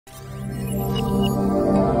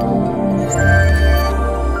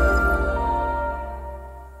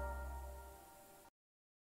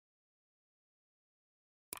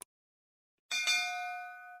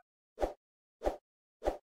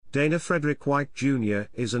Frederick White Jr.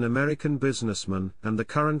 is an American businessman and the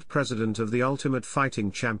current president of the Ultimate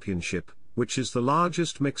Fighting Championship, which is the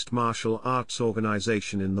largest mixed martial arts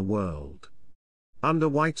organization in the world. Under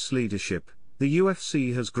White's leadership, the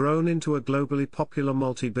UFC has grown into a globally popular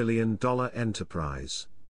multi-billion-dollar enterprise.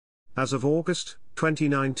 As of August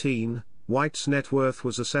 2019, White's net worth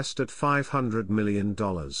was assessed at $500 million.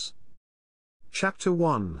 Chapter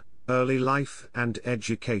 1: Early Life and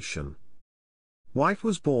Education. White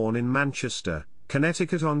was born in Manchester,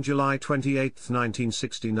 Connecticut on July 28,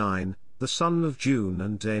 1969, the son of June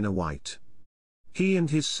and Dana White. He and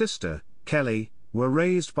his sister, Kelly, were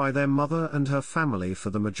raised by their mother and her family for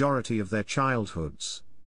the majority of their childhoods.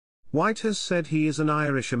 White has said he is an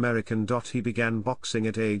Irish-American. He began boxing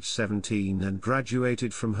at age 17 and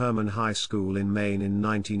graduated from Herman High School in Maine in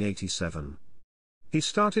 1987. He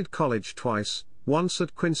started college twice, once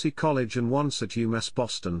at Quincy College and once at UMass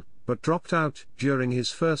Boston, but dropped out during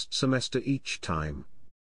his first semester each time.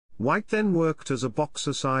 White then worked as a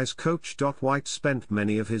boxer-size coach. White spent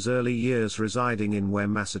many of his early years residing in Ware,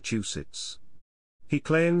 Massachusetts. He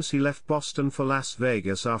claims he left Boston for Las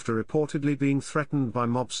Vegas after reportedly being threatened by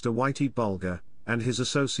mobster Whitey Bulger and his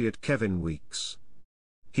associate Kevin Weeks.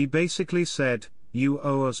 He basically said, "You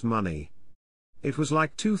owe us money." It was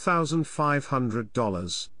like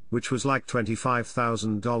 $2,500, which was like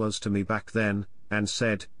 $25,000 to me back then, and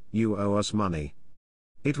said, "You owe us money."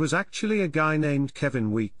 It was actually a guy named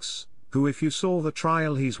Kevin Weeks, who, if you saw the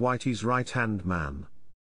trial, he's Whitey's right-hand man.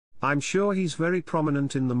 I'm sure he's very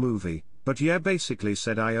prominent in the movie, but yeah, basically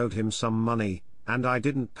said I owed him some money, and I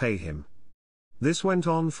didn't pay him. This went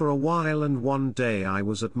on for a while, and one day I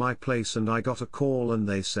was at my place and I got a call and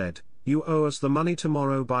they said, "You owe us the money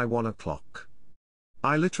tomorrow by 1 o'clock.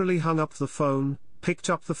 I literally hung up the phone, picked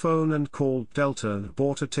up the phone and called Delta and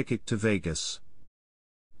bought a ticket to Vegas.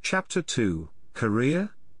 Chapter 2: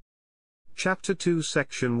 Career. Chapter 2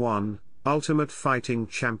 Section 1: Ultimate Fighting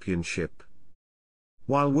Championship.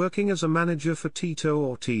 While working as a manager for Tito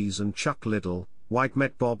Ortiz and Chuck Liddell, White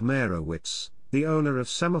met Bob Meyrowitz, the owner of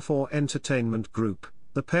Semaphore Entertainment Group,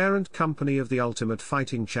 the parent company of the Ultimate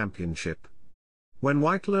Fighting Championship. When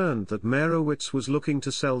White learned that Meyrowitz was looking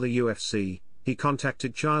to sell the UFC, he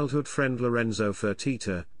contacted childhood friend Lorenzo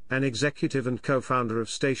Fertitta, an executive and co-founder of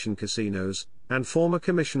Station Casinos, and former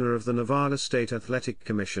commissioner of the Nevada State Athletic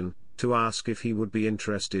Commission, to ask if he would be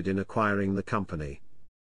interested in acquiring the company.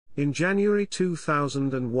 In January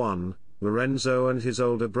 2001, Lorenzo and his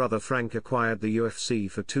older brother Frank acquired the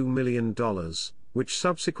UFC for $2 million, which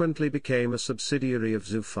subsequently became a subsidiary of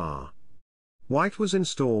Zufar. White was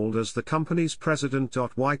installed as the company's president.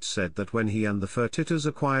 White said that when he and the Fertittas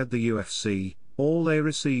acquired the UFC, all they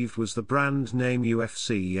received was the brand name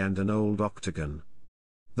UFC and an old octagon.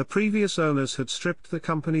 The previous owners had stripped the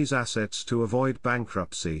company's assets to avoid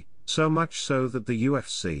bankruptcy, so much so that the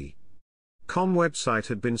UFC.com website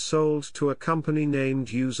had been sold to a company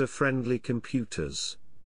named User Friendly Computers.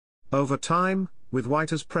 Over time, with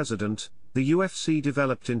White as president, the UFC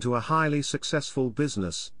developed into a highly successful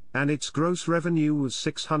business, and its gross revenue was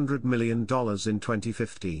 $600 million in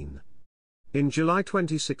 2015. In July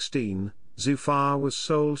 2016, Zufar was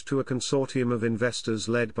sold to a consortium of investors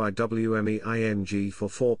led by WMEING for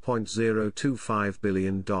 $4.025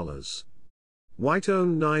 billion. White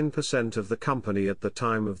owned 9% of the company at the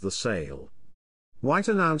time of the sale. White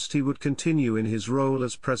announced he would continue in his role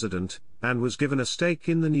as president, and was given a stake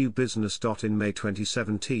in the new business. In May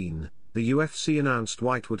 2017, the UFC announced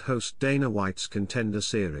White would host Dana White's Contender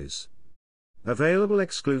Series. Available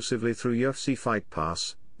exclusively through UFC Fight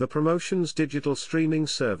Pass, the promotion's digital streaming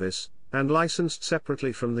service, and licensed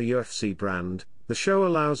separately from the UFC brand, the show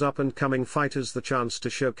allows up-and-coming fighters the chance to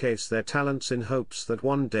showcase their talents in hopes that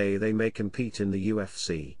one day they may compete in the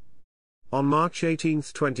UFC. On March 18,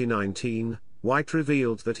 2019, White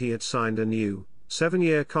revealed that he had signed a new,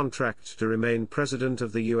 7-year contract to remain president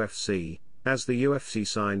of the UFC, as the UFC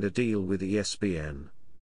signed a deal with ESPN.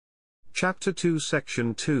 Chapter 2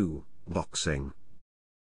 Section 2: Boxing.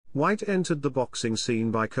 White entered the boxing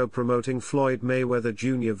scene by co-promoting Floyd Mayweather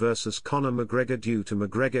Jr. vs. Conor McGregor due to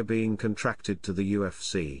McGregor being contracted to the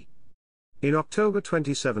UFC. In October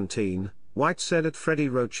 2017, White said at Freddie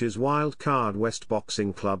Roach's Wild Card West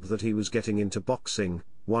Boxing Club that he was getting into boxing,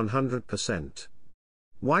 100%.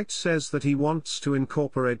 White says that he wants to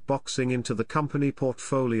incorporate boxing into the company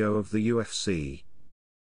portfolio of the UFC.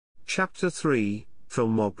 Chapter 3: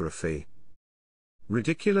 Filmography.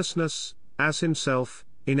 Ridiculousness, as himself,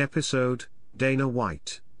 in episode, Dana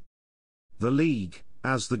White. The League,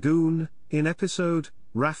 as the Goon, in episode,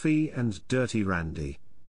 Raffy and Dirty Randy.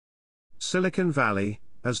 Silicon Valley,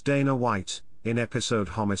 as Dana White, in episode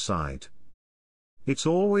Homicide. It's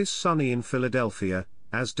Always Sunny in Philadelphia,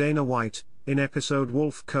 as Dana White, in episode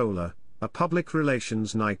Wolf Cola, A Public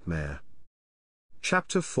Relations Nightmare.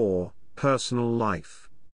 Chapter 4, Personal Life.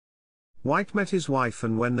 White met his wife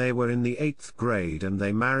when they were in the 8th grade and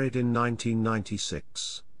they married in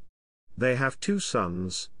 1996. They have 2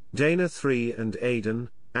 sons, Dana 3 and Aiden,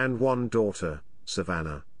 and 1 daughter,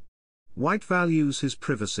 Savannah. White values his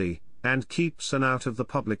privacy, and keeps an out of the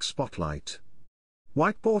public spotlight.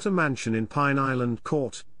 White bought a mansion in Pine Island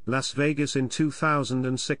Court, Las Vegas in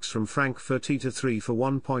 2006 from Frank Fertitta III for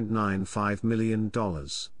 $1.95 million.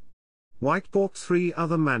 White bought 3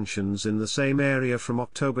 other mansions in the same area from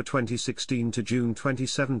October 2016 to June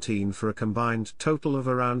 2017 for a combined total of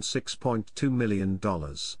around $6.2 million.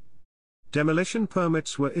 Demolition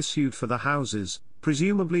permits were issued for the houses,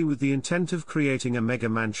 presumably with the intent of creating a mega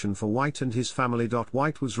mansion for White and his family.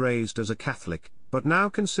 White was raised as a Catholic, but now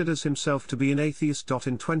considers himself to be an atheist.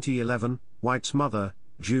 In 2011, White's mother,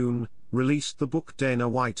 June, released the book Dana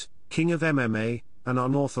White, King of MMA, an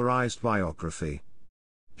unauthorized biography.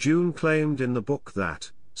 June claimed in the book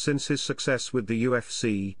that, since his success with the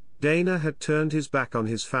UFC, Dana had turned his back on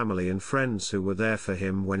his family and friends who were there for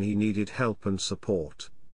him when he needed help and support.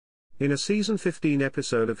 In a season 15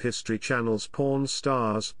 episode of History Channel's Pawn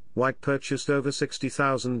Stars, White purchased over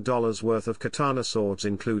 $60,000 worth of katana swords,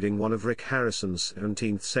 including one of Rick Harrison's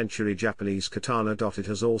 17th-century Japanese katana. It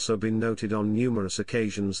has also been noted on numerous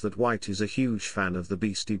occasions that White is a huge fan of the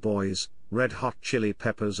Beastie Boys, Red Hot Chili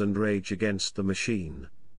Peppers and Rage Against the Machine.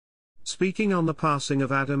 Speaking on the passing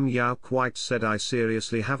of Adam Yauch, White said, "I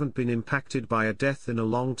seriously haven't been impacted by a death in a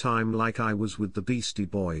long time like I was with the Beastie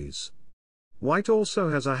Boys." White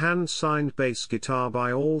also has a hand-signed bass guitar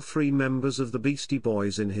by all 3 members of the Beastie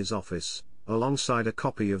Boys in his office, alongside a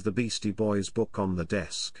copy of the Beastie Boys book on the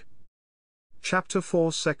desk. Chapter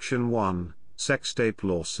 4, Section 1, Sextape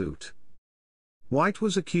Lawsuit. White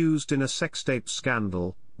was accused in a sextape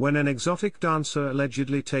scandal, when an exotic dancer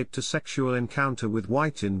allegedly taped a sexual encounter with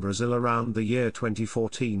White in Brazil around the year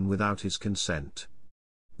 2014 without his consent.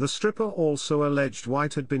 The stripper also alleged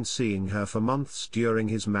White had been seeing her for months during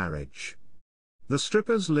his marriage. The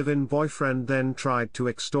stripper's live-in boyfriend then tried to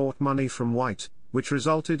extort money from White, which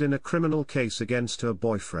resulted in a criminal case against her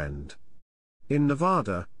boyfriend. In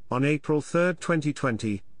Nevada, on April 3,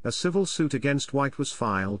 2020, a civil suit against White was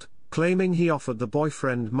filed, claiming he offered the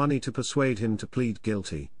boyfriend money to persuade him to plead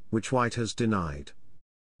guilty, which White has denied.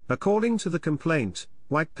 According to the complaint,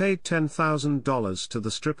 White paid $10,000 to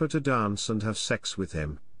the stripper to dance and have sex with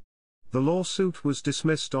him. The lawsuit was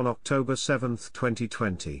dismissed on October 7,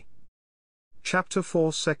 2020. Chapter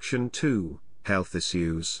 4, Section 2, Health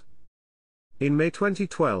Issues. In May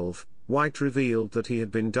 2012, White revealed that he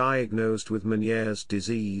had been diagnosed with Meniere's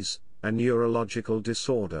disease, a neurological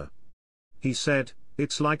disorder. He said,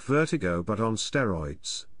 "It's like vertigo but on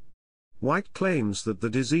steroids." White claims that the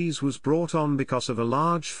disease was brought on because of a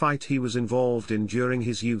large fight he was involved in during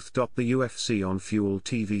his youth. The UFC on Fuel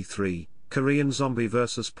TV3, Korean Zombie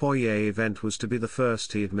vs. Poirier event was to be the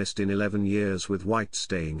first he had missed in 11 years, with White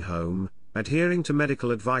staying home, adhering to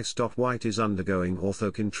medical advice. White is undergoing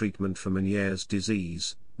orthokin treatment for Meniere's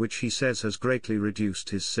disease, which he says has greatly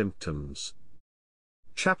reduced his symptoms.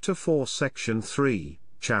 Chapter 4, Section 3,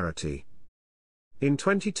 Charity. In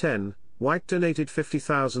 2010, White donated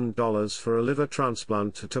 $50,000 for a liver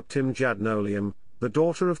transplant to Tuktim Jadnoliam, the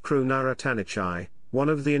daughter of Kru Naratanichai, one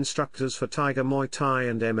of the instructors for Tiger Muay Thai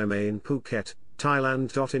and MMA in Phuket,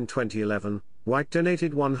 Thailand. In 2011, White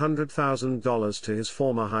donated $100,000 to his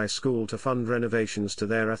former high school to fund renovations to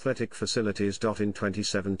their athletic facilities. In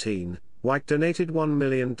 2017, White donated $1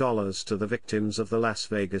 million to the victims of the Las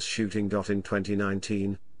Vegas shooting. In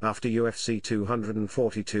 2019, after UFC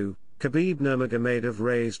 242, Khabib Nurmagomedov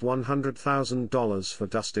raised $100,000 for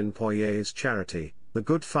Dustin Poirier's charity, the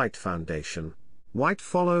Good Fight Foundation. White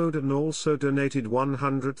followed and also donated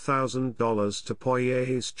 $100,000 to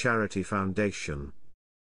Poirier's charity foundation.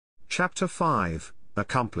 Chapter 5,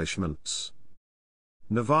 Accomplishments.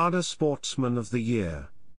 Nevada Sportsman of the Year.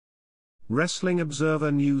 Wrestling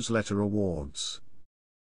Observer Newsletter Awards.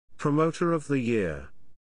 Promoter of the Year.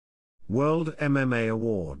 World MMA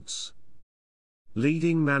Awards.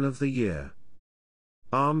 Leading Man of the Year.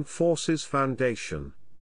 Armed Forces Foundation.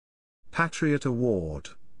 Patriot Award.